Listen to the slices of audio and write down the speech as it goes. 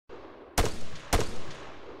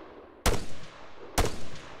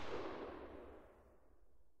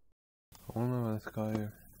this guy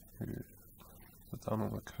who was down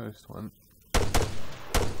on the coast went.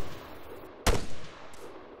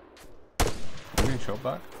 Are we being shot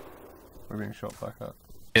back? We're being shot back at.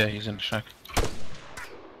 Yeah, he's in the shack.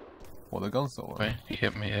 What, the gun still went? Wait, he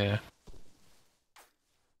hit me, yeah.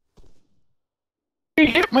 He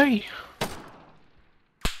hit me!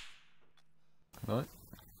 Right.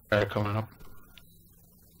 They're coming up.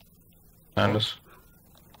 And us.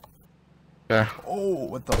 There. Oh,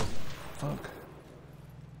 what the fuck?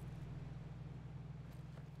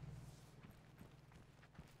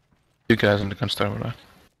 Two guys in the gun store with that.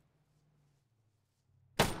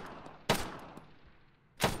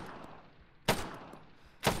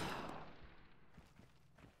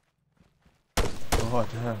 Oh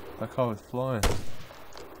damn, that car was flying.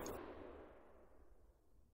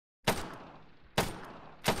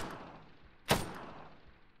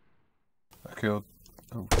 I killed.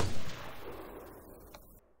 Oh.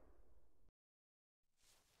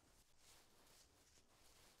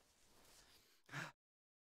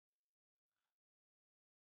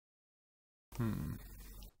 Hmm.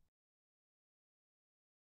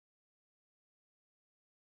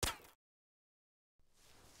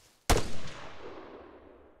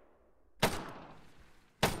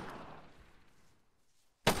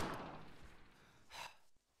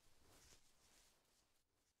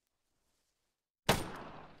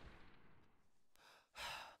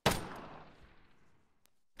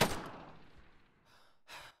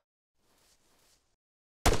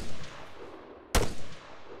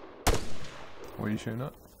 What are you shooting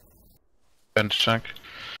at? And the shack.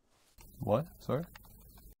 What? Sorry?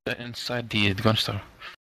 Inside the gun store.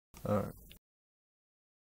 Alright.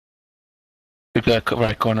 Big guy,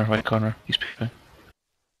 right corner, he's peeping.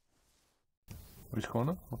 Which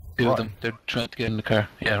corner? Two Right. of them, they're trying to get in the car.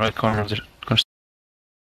 Yeah, right corner of the gun store.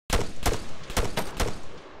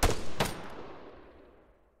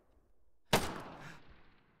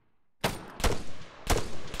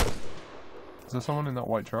 Is there someone in that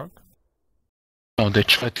white truck? No, they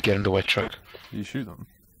tried to get in the white truck. You shoot them.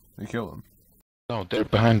 You kill them. No, they're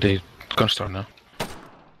behind the gun store now.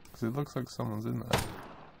 Because it looks like someone's in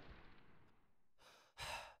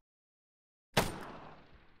there.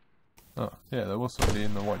 Oh, yeah, there was somebody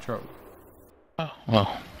in the white truck. Oh,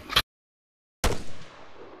 well.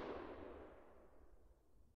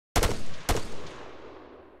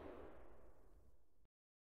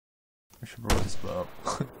 We should probably split up.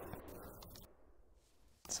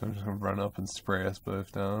 So I'm just gonna run up and spray us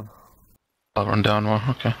both down. I'll run down more,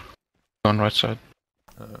 okay. Go on right side.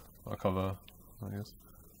 I'll cover, I guess.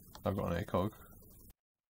 I've got an ACOG.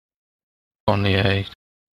 On the A.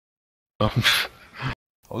 I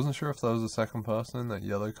wasn't sure if there was a second person in that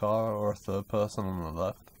yellow car or a third person on the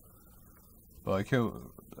left. But I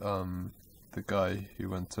killed the guy who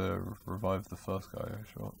went to revive the first guy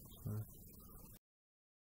I shot. So.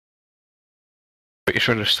 Pretty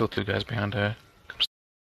sure there's still two guys behind there.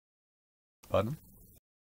 Pardon?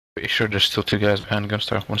 Pretty sure there's still two guys behind the gun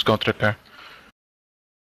store. One's going to the car.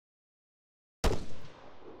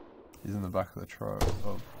 He's in the back of the truck.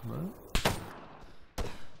 Oh, no?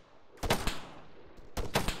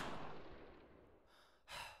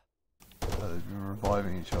 They've been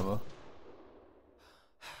reviving each other.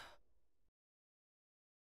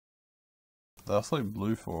 That's like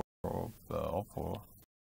Blue 4 or Op 4.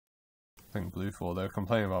 I think Blue 4. They were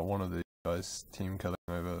complaining about one of the guys team killing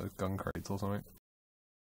over gun crates or something.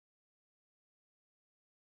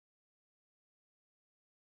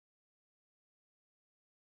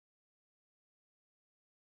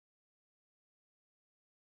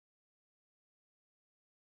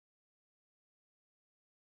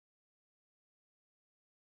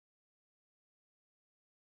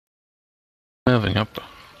 Moving up.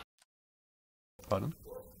 Pardon?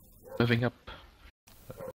 Moving up.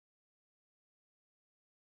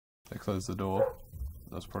 They closed the door.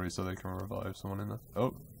 That's probably so they can revive someone in there.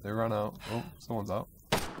 Oh, they ran out. Oh, someone's out.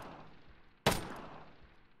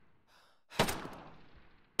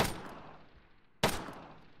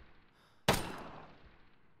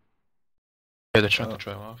 Yeah, they're trying to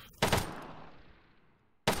drive off.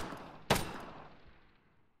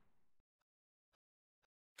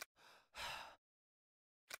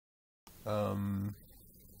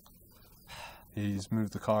 He's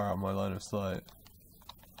moved the car out of my line of sight.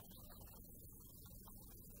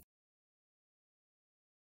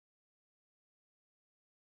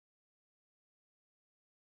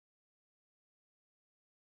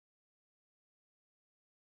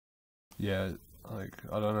 Yeah, like,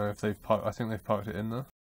 I don't know if they've parked, I think they've parked it in there.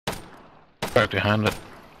 Right behind it.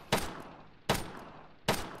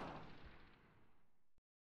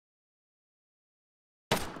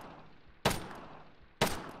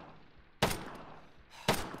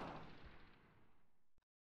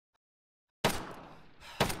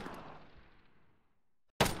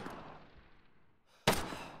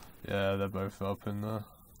 Yeah, they're both up in there.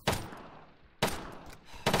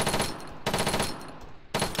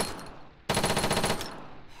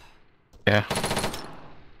 Yeah.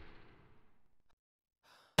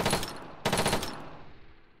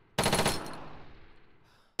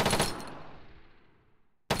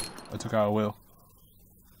 I took out a wheel.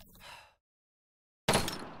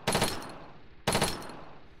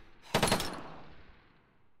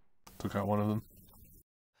 Took out one of them.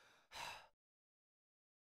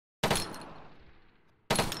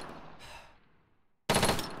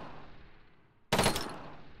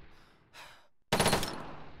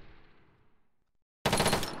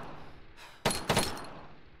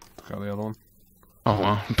 Took out the other one. Oh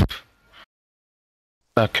wow.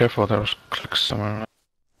 Careful, there's clicks somewhere.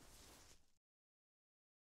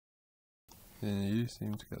 Yeah, you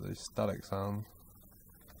seem to get these static sounds.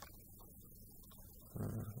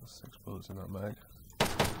 6 bullets in that bag.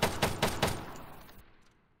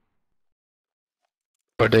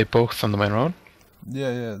 Were they both on the main road?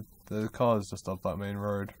 Yeah, the car's just up that main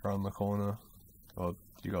road, around the corner. Well,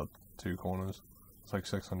 you got 2 corners. It's like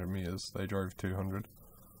 600 meters. They drove 200.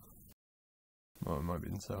 Well, it might be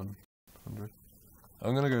in 700.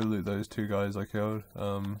 I'm gonna go loot those 2 guys I killed,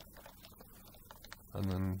 and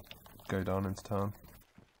then go down into town.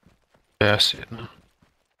 Yeah, I see it now.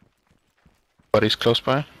 Buddy's close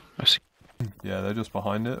by? I see. Yeah, they're just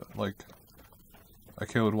behind it. Like, I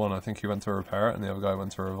killed one, I think he went to repair it, and the other guy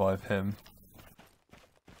went to revive him.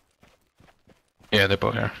 Yeah, they're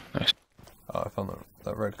both here. Nice. Oh, I found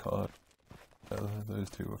that red car. Yeah, those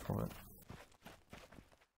 2 were from it.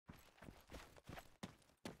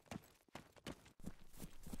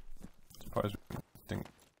 Surprised we didn't.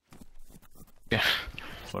 Yeah.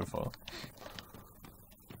 So far.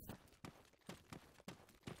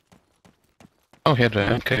 Oh, he had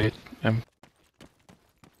a MK.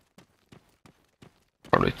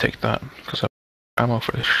 Probably take that, because I have ammo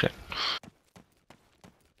for this shit.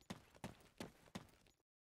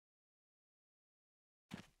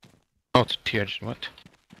 Oh, it's a TH, what?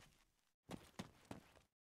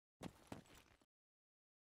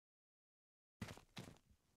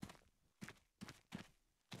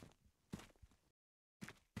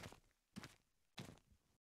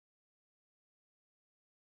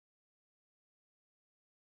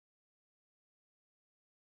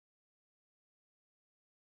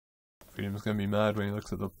 Freedom's gonna be mad when he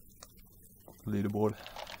looks at the leaderboard.